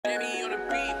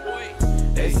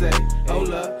They say,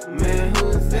 hold up, man,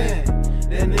 who's that?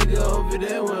 That nigga over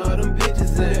there where all them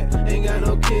bitches at. Ain't got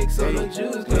no kicks or no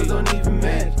juice, clothes don't even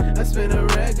match. I spent a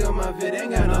rag on my fit,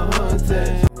 ain't got no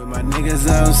hunter. With my niggas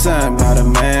outside, about to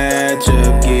match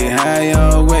up. Get high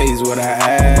always, what I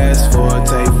asked for.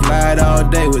 Take flight all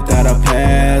day without a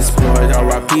passport.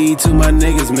 RIP to my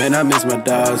niggas, man, I miss my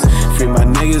dogs. Free my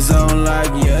niggas on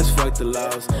like, yes, fuck the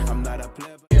laws. I'm not a player.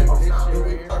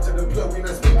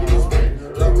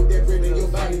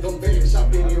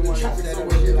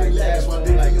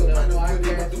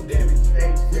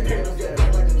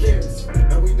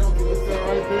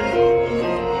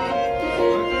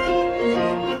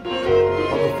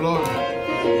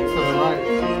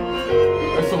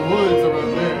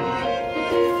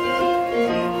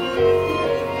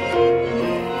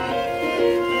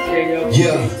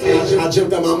 Yeah, I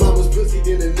jumped out my mama's pussy,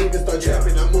 then the nigga start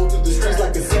trapping. I moved through the streets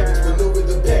like a savage, maneuver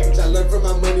the package. I learned from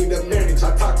my money to manage.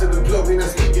 I talk to the plug, we not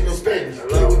speaking no Spanish.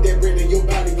 Play with that bread and your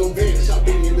body gon' vanish. I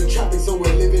been in the tropics,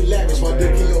 somewhere living lavish. While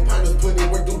drinking your partners putting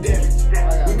work do damage.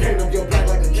 We paint up your back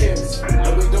like a canvas,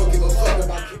 and we don't give a fuck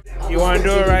about it. You wanna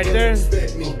do it right there?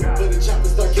 But the chopper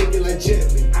start kicking like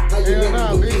gently. Hell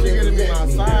nah, bitch, you gonna be my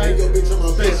side.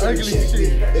 Say ugly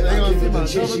shit. They gonna see my double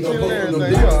chin there and say,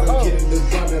 you a hoe.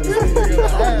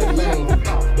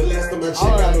 The last time I checked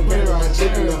out the brand, my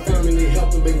chick and my family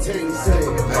helping maintain the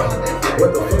same.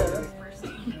 What the fuck?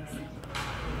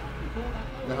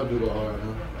 That'll do the hard,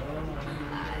 huh?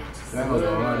 That'll do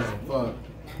hard as fuck.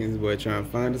 This boy trying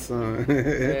to find a song.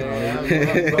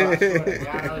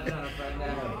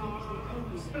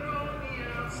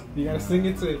 You gotta sing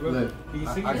it to it, bro. Look, You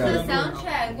sing I it got to It's it. a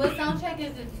soundtrack. What soundtrack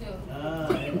is it to?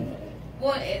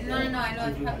 Well, no, I know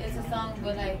it's a song,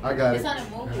 but like, I got it's it. on a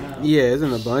movie. Yeah, it's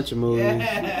in a bunch of movies.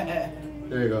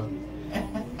 There you go.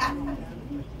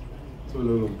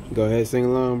 Tululu. Go ahead, sing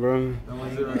along, bro. That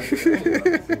one's it right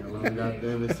there. Sing along,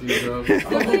 goddamn it, see, bro.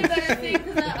 Somebody better sing,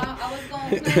 because I was going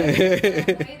to play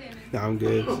it. Nah, I'm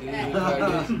good. A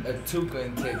tuka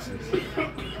in Texas,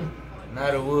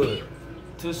 not a wood.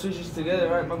 Two switches together,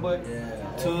 right, my boy?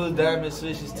 Yeah. Two diamond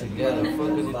switches together.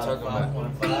 Fuck is you talking about?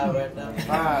 5.5 right now.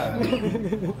 5.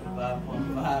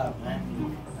 5.5,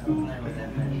 man. I'm playing with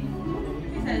that man.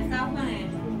 He said, stop playing.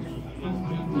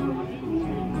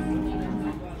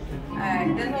 Alright,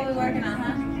 that's what we're working on,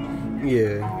 huh?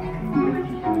 Yeah.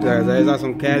 That's on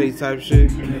some caddy type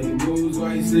shit. Making moves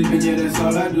while you sleeping, yeah, that's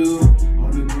all I do.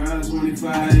 On the ground,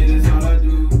 25, yeah, that's all I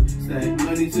do. Stack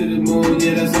money to the moon,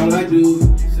 yeah, that's all I do.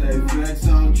 Say flex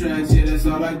on tracks, yeah, that's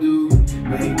all I do.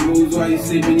 Make moves while you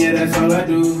sleeping, yeah, that's all I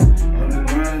do. On the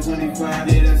ground, 25,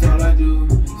 yeah, that's all I do.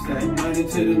 Stack money to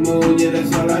the moon, yeah,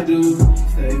 that's all I do.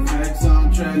 Stay flex on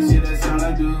tracks, yeah, that's all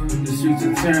I do. The streets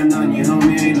are turned on you,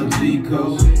 homie, ain't no G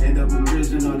code. End up in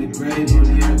prison on the grave, on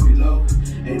the earth below.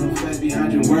 Ain't no flex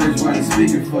behind your words, why you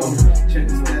speaking for? Check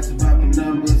the stats about my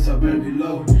numbers, so very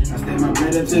low. I stay my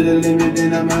bread up to the limit,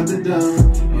 then I'm out the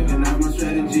dumb. Giving out my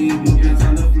strategy, blueprints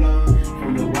on the floor.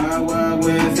 From the wild, wild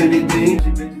west, anything.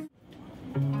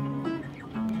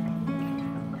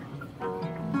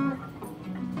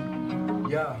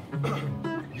 Yeah,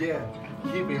 yeah.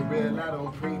 Keep it real, I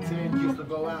don't pretend. Used to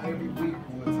go out every week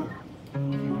one time. Keep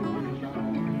it real, I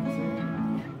don't pretend.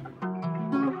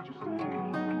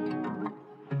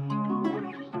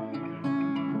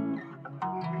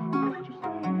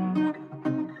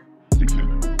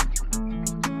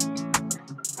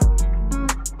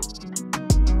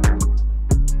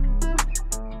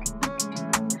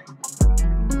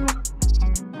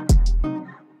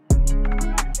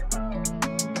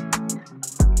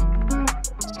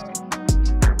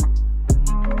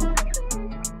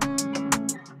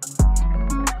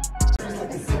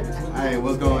 Hey,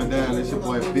 what's going down? It's your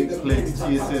boy Big Plex,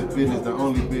 TSF Business, the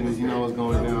only business. You know what's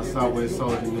going down. Southwest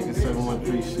Soldier, nigga,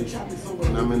 713 shit.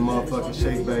 And I'm in motherfucking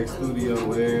Shakeback Studio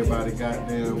with everybody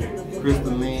goddamn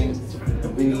krystallean, the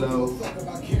B-Lo,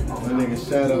 my nigga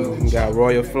Shadow. We got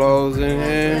RoyalFlows in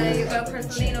There you here. go,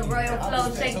 Krystallean of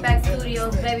RoyalFlows, Shakeback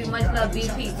Studios, baby. Much love,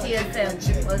 BP,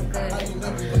 TSF. What's good?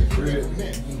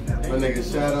 My nigga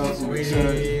Shadow, some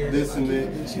church, this and that.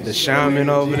 The shaman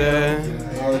over there.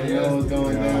 Already know what's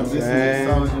going down. This is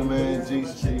Soldier, man.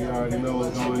 G-Street, you already know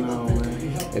what's going on, man.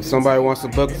 If somebody wants to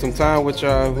book some time with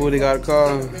y'all, who they gotta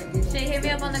call? Shit, hit me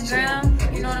up on the ground.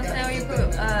 You know what I'm saying? Or you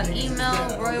could email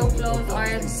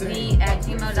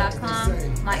royalflozrfz@gmail.com.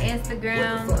 My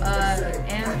Instagram,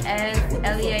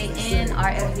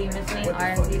 MSLEANRFZ, Micheline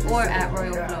RFZ, or at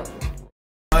RoyalFlows.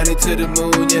 Money to the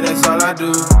moon, yeah, that's all I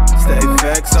do. Stay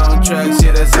facts on tracks,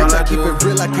 yeah, that's all I do. Keep it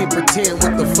real, I can't pretend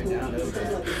what the fuck.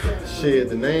 Shit,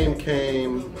 the name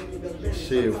came,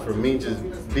 shit, for me, just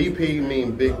BP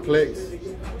mean Big Plex.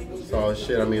 So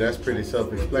shit, I mean, that's pretty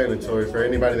self-explanatory. For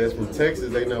anybody that's from Texas,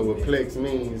 they know what Plex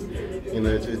means. You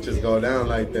know, it just go down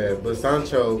like that. But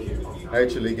Sancho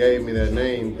actually gave me that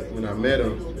name when I met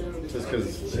him, just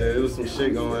because there was some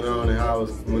shit going on and how I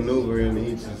was maneuvering. And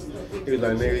he was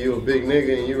like, nigga, you a big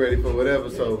nigga and you ready for whatever,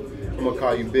 so I'm gonna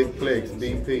call you Big Plex,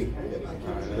 BP.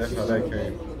 And that's how that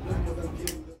came.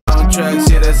 Tracks,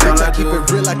 yeah, that's all I keep do.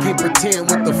 it real, I can't pretend.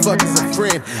 What the fuck is a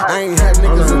friend? I ain't had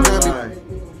niggas around me.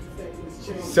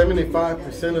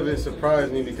 75% of it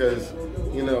surprised me because,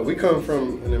 you know, we come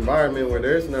from an environment where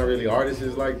there's not really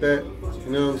artists like that.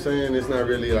 You know what I'm saying? It's not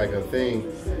really like a thing.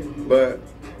 But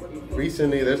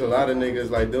recently, there's a lot of niggas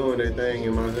like doing their thing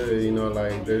in my hood. You know,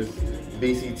 like there's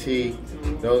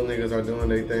BCT. Those niggas are doing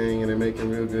their thing and they're making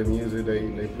real good music.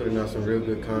 They putting out some real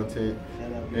good content.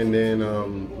 And then,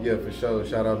 yeah, for sure,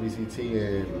 shout out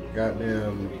BCT and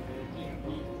goddamn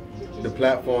the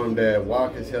platform that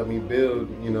Walk has helped me build,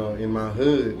 you know, in my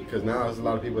hood. Because now there's a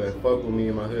lot of people that fuck with me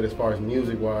in my hood as far as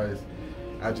music-wise.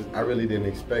 I really didn't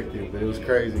expect it, but it was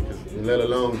crazy. Because let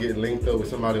alone get linked up with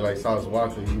somebody like Sauce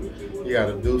Walker, you got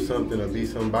to do something or be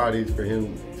somebody for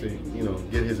him to, you know,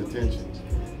 get his attention.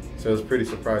 So it's pretty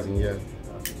surprising, yeah.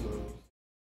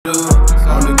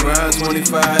 On the grind,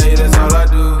 25, that's all I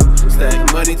do.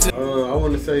 Stack money to. I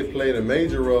want to say played a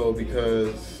major role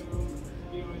because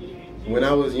when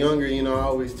I was younger, you know, I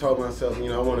always told myself, you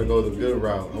know, I want to go the good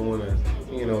route. I want to,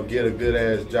 you know, get a good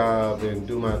ass job and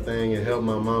do my thing and help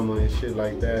my mama and shit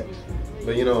like that.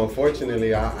 But, you know,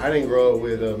 unfortunately, I didn't grow up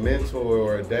with a mentor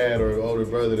or a dad or an older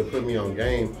brother to put me on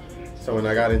game. So when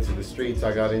I got into the streets,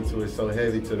 I got into it so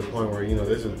heavy to the point where, you know,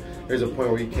 there's a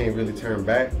point where you can't really turn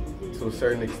back to a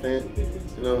certain extent.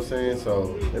 You know what I'm saying?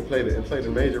 So it played a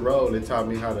major role. It taught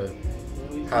me how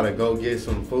to go get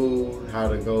some food, how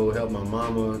to go help my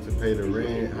mama to pay the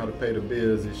rent, how to pay the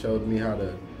bills. It showed me how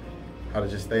to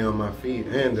just stay on my feet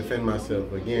and defend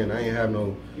myself. Again, I ain't have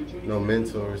no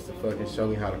mentors to fucking show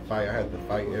me how to fight. I had to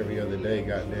fight every other day,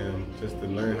 goddamn, just to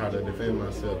learn how to defend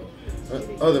myself.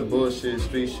 Other bullshit,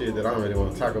 street shit that I don't really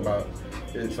want to talk about.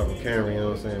 It's on camera, you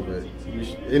know what I'm saying? But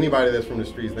anybody that's from the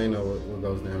streets, they know what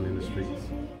goes down in the streets.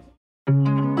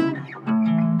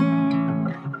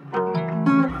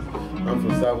 I'm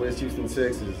from Southwest Houston,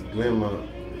 Texas, Glenmont,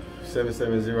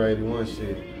 77081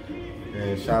 shit.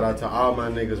 And shout out to all my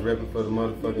niggas repping for the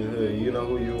motherfucking hood. You know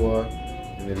who you are.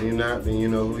 And if you're not, then you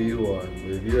know who you are. But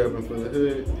if you're repping for the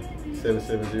hood,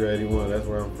 77081, that's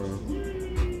where I'm from.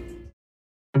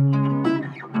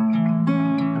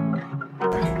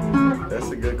 That's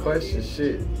a good question,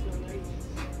 shit.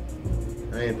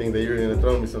 I didn't think that you were gonna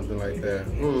throw me something like that.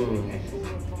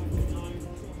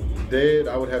 Dead,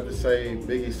 I would have to say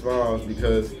Biggie Smalls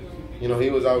because, you know, he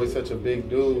was always such a big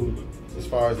dude as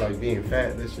far as like being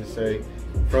fat, let's just say,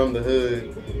 from the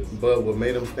hood. But what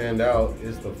made him stand out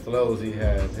is the flows he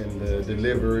had and the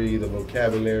delivery, the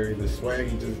vocabulary, the swag,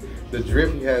 the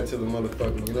drip he had to the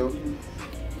motherfucker, you know?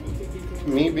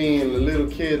 Me being a little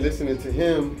kid listening to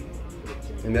him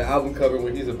and the album cover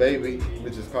when he's a baby,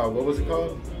 which is called, what was it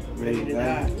called? Ready to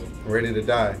Die. Ready to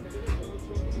Die.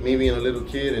 Me being a little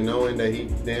kid and knowing that he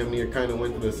damn near kind of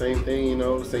went through the same thing, you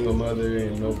know, single mother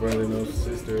and no brother, no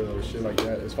sister or shit like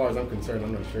that. As far as I'm concerned,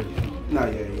 I'm not sure. No,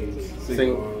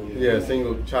 yeah, he's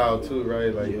single child too,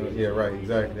 right? Like, yeah, right,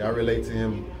 exactly. I relate to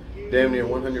him damn near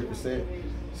 100%.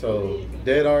 So,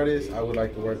 dead artist, I would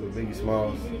like to work with Biggie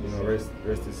Smalls, you know, rest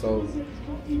his soul.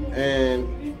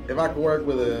 And if I could work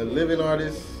with a living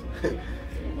artist,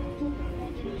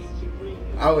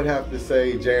 I would have to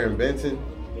say Jaron Benton.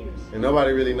 And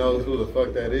nobody really knows who the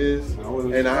fuck that is. And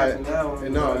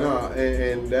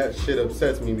that shit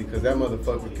upsets me because that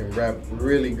motherfucker can rap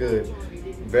really good,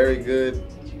 very good,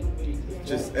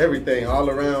 just everything all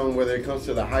around. Whether it comes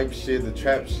to the hype shit, the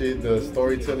trap shit, the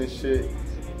storytelling shit,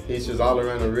 he's just all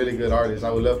around a really good artist.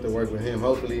 I would love to work with him.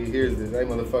 Hopefully he hears this. Hey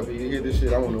motherfucker, you hear this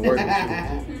shit? I want to work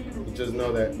with you. Just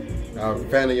know that I'm a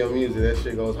fan of your music. That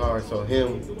shit goes hard. So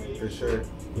him for sure.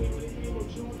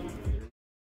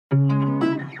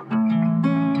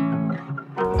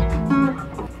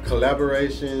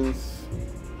 Collaborations,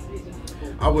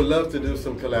 I would love to do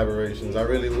some collaborations, I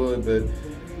really would, but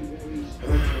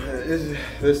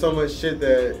there's so much shit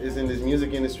that is in this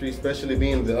music industry, especially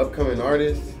being the upcoming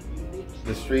artist.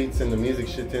 The streets and the music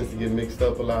shit tends to get mixed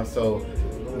up a lot, so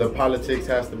the politics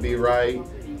has to be right.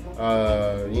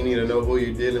 You need to know who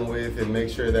you're dealing with and make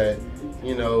sure that,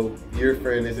 you know, your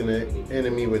friend isn't an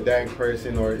enemy with that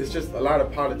person, or it's just a lot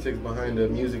of politics behind the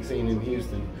music scene in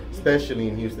Houston, especially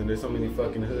in Houston. There's so many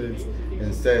fucking hoods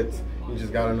and sets. You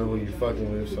just gotta know who you're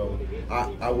fucking with. So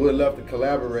I would love to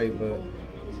collaborate, but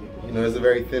you You know, there's a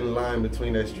very thin line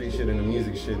between that street shit and the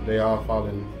music shit. They all fall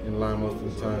in line most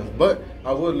of the time. But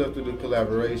I would love to do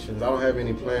collaborations. I don't have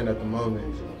any planned at the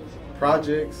moment.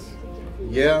 Projects,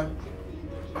 yeah.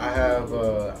 I have,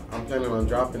 I'm planning on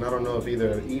dropping, I don't know if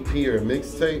either an EP or a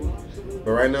mixtape,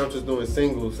 but right now I'm just doing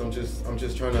singles. I'm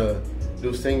just trying to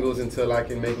do singles until I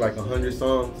can make like 100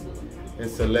 songs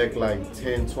and select like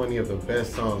 10, 20 of the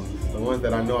best songs, the ones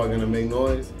that I know are gonna make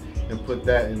noise, and put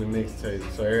that in the mixtape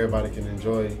so everybody can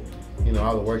enjoy, you know,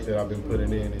 all the work that I've been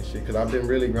putting in and shit. Cause I've been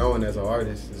really growing as an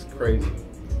artist. It's crazy.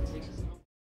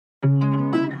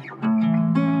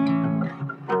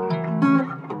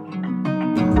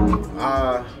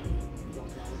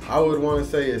 I would want to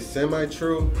say it's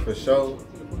semi-true for sure,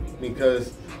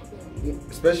 because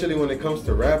especially when it comes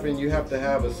to rapping, you have to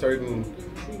have a certain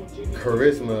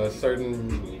charisma, a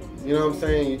certain, you know what I'm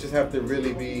saying? You just have to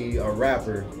really be a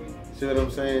rapper. See what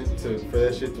I'm saying? For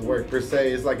that shit to work. Per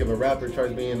se, it's like if a rapper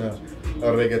tries being a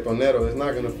reggaetonero, it's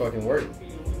not gonna fucking work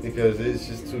because it's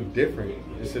just too different.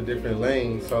 It's a different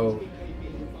lane. So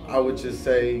I would just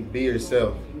say be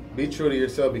yourself. Be true to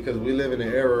yourself, because we live in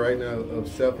an era right now of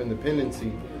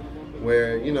self-independency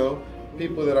where, you know,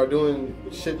 people that are doing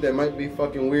shit that might be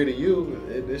fucking weird to you,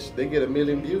 they get 1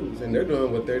 million views and they're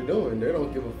doing what they're doing. They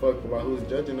don't give a fuck about who's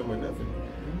judging them or nothing.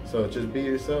 So just be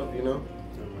yourself, you know?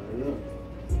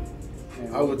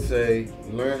 I would say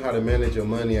learn how to manage your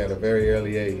money at a very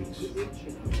early age.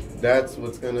 That's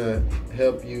what's gonna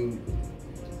help you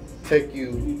take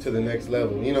you to the next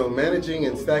level. You know, managing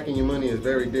and stacking your money is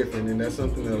very different, and that's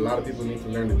something that a lot of people need to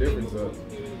learn the difference of.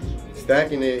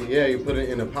 Stacking it, yeah, you put it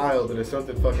in a pile, but if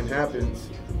something fucking happens,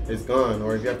 it's gone.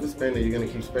 Or if you have to spend it, you're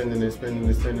gonna keep spending it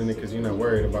because you're not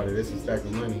worried about it. It's a stack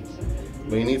of money.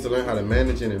 But you need to learn how to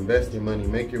manage and invest your money,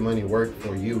 make your money work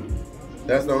for you.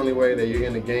 That's the only way that you're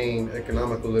gonna gain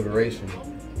economical liberation,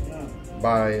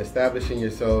 by establishing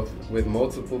yourself with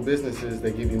multiple businesses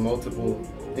that give you multiple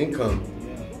income.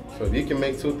 So if you can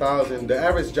make $2,000, the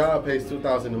average job pays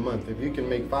 $2,000 a month. If you can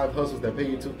make 5 hustles that pay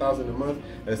you $2,000 a month,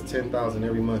 that's $10,000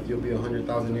 every month. You'll be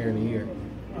 $100,000 in a year.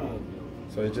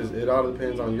 So it all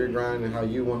depends on your grind and how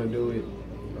you want to do it.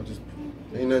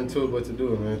 Ain't nothing to it but to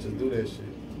do it, man. Just do that shit.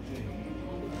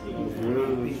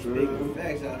 Big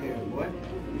facts out here, boy.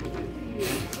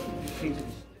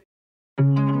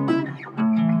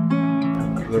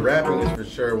 The rapping is for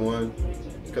sure one,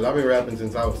 because I've been rapping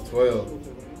since I was 12.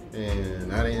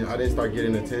 And I didn't start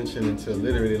getting attention until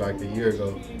literally like a year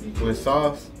ago. When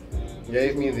Sauce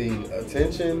gave me the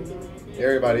attention,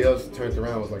 everybody else turned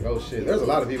around and was like, oh shit, there's a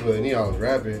lot of people that knew I was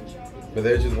rapping, but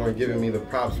they just weren't giving me the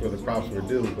props where the props were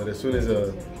due. But as soon as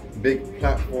a big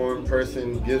platform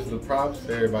person gives the props,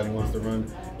 everybody wants to run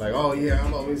like, oh yeah,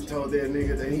 I've always told that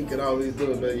nigga that he could always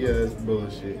do it. But yeah, that's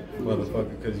bullshit,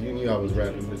 motherfucker, because you knew I was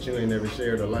rapping, but you ain't never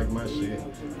shared or liked my shit.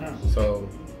 So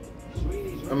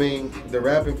I mean, the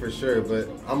rapping for sure, but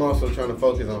I'm also trying to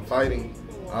focus on fighting.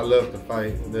 I love to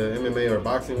fight. The MMA or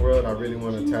boxing world, I really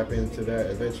want to tap into that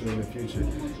eventually in the future.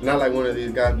 Not like one of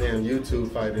these goddamn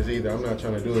YouTube fighters either. I'm not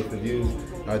trying to do it for views.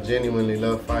 I genuinely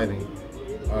love fighting.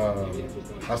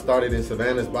 I started in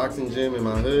Savannah's boxing gym in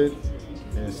my hood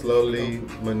and slowly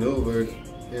maneuvered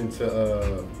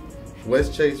into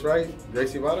West Chase, right?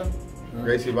 Gracie Vada?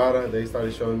 Gracie Vada, they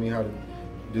started showing me how to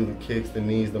do the kicks, the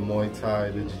knees, the Muay Thai,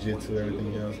 the Jiu-Jitsu,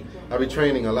 everything else. I be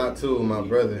training a lot too with my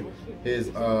brother. His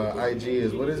IG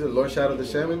is, what is it, Lord Shadow the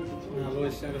Shaman? No,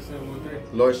 Lord Shadow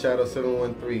 713. Lord Shadow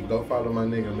 713. Go follow my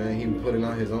nigga, man. He putting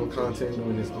out his own content,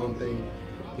 doing his own thing.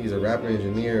 He's a rapper,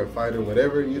 engineer, a fighter,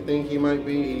 whatever you think he might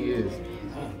be, he is.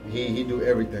 He do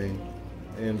everything.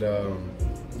 And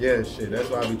yeah, shit, that's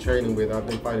what I be training with. I've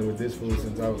been fighting with this fool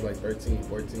since I was like 13,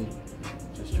 14.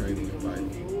 Just training and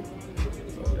fighting.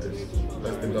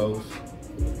 That's the goals.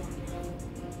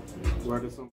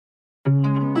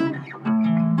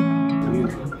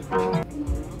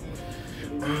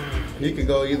 You could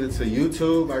go either to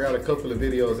YouTube. I got a couple of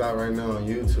videos out right now on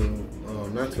YouTube.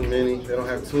 Not too many. They don't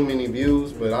have too many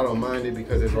views, but I don't mind it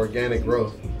because it's organic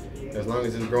growth. As long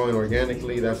as it's growing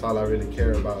organically, that's all I really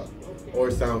care about. Or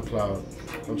SoundCloud.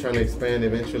 I'm trying to expand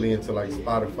eventually into like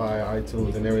Spotify,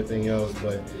 iTunes, and everything else,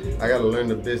 but I gotta learn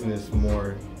the business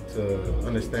more to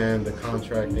understand the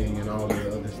contracting and all the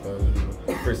other stuff,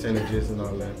 you know, percentages and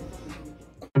all that.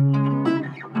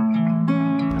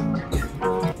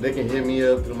 They can hit me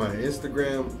up through my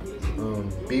Instagram,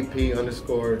 BP_T.S.F,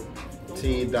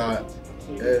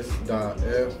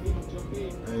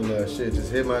 and shit,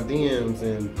 just hit my DMs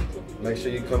and make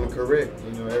sure you come correct.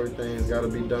 You know, everything's gotta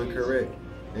be done correct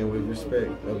and with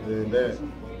respect. Other than that,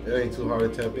 it ain't too hard to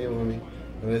tap in with me.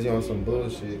 Unless you're on some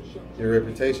bullshit. Your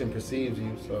reputation precedes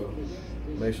you, so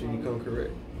make sure you come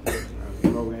correct.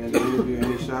 Before we end the interview,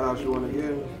 any shout outs you want to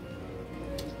give?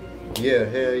 Yeah,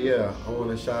 hell yeah. I want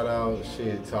to shout out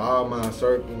shit to all my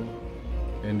circle,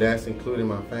 and that's including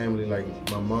my family, like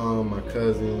my mom, my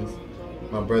cousins,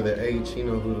 my brother H. He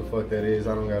know who the fuck that is.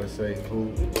 I don't gotta say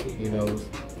who. He knows.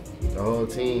 The whole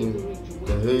team,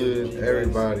 the hood,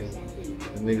 everybody.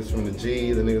 The niggas from the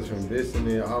G, the niggas from this and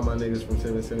there, all my niggas from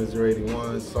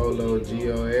 77081, Solo,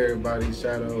 Geo, everybody,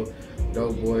 Shadow,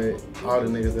 Dope Boy, all the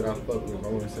niggas that I fuck with. I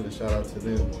want to send a shout out to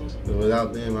them. But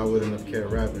without them, I wouldn't have kept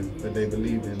rapping, but they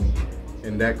believed in me.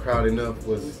 And that crowd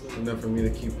was enough for me to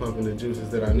keep pumping the juices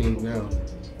that I need now.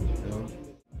 You know?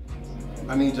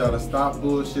 I need y'all to stop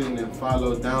bullshitting and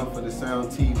follow Down for the Sound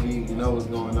TV. You know what's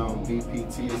going on. BP,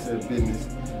 TSF Business.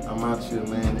 I'm out here,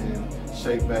 man, in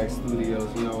Shakeback Studios.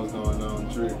 You know what's going on,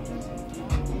 Trick.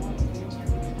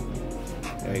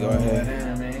 Hey, go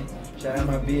ahead. Man. Shout out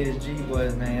my BSG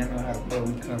boys, man. I know how the fuck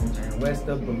we coming, man. West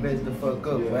up and best the fuck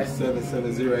up, Yeah, right?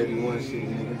 77081 shit,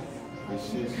 nigga. That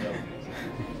shit show.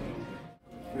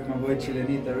 Free my boy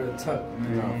Chilenita, real talk,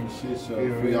 man. No, for shit show.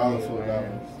 Free all the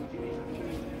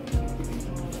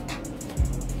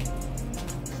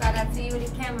 $4. Shout out to you,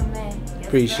 the cameraman. Yes,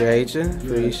 Appreciate you.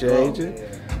 Appreciate you.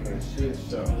 Shit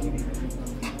show.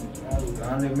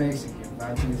 I'm the Mexican.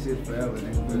 526 forever,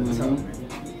 nigga. Real talk, man.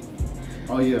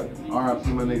 Oh yeah, RIP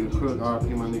my nigga Crook,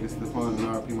 RIP my nigga Stefan,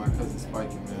 and RIP my cousin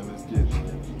Spikey, man. Let's get it.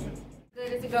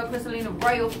 Good, it's your girl krystallean,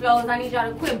 RoyalFlows. I need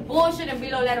y'all to quit bullshitting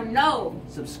below, let them know.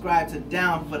 Subscribe to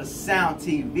Down for the Sound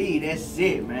TV. That's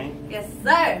it, man. Yes,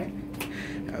 sir.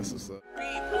 That's what's up.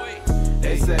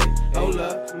 They say, hold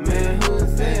up, man,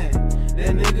 who's that?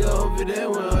 That nigga over there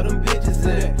where all them bitches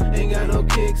at. Ain't got no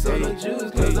kicks or no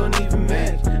juice, cause don't even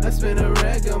match. I spent a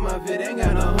rag on my vid, ain't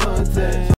got no hunter.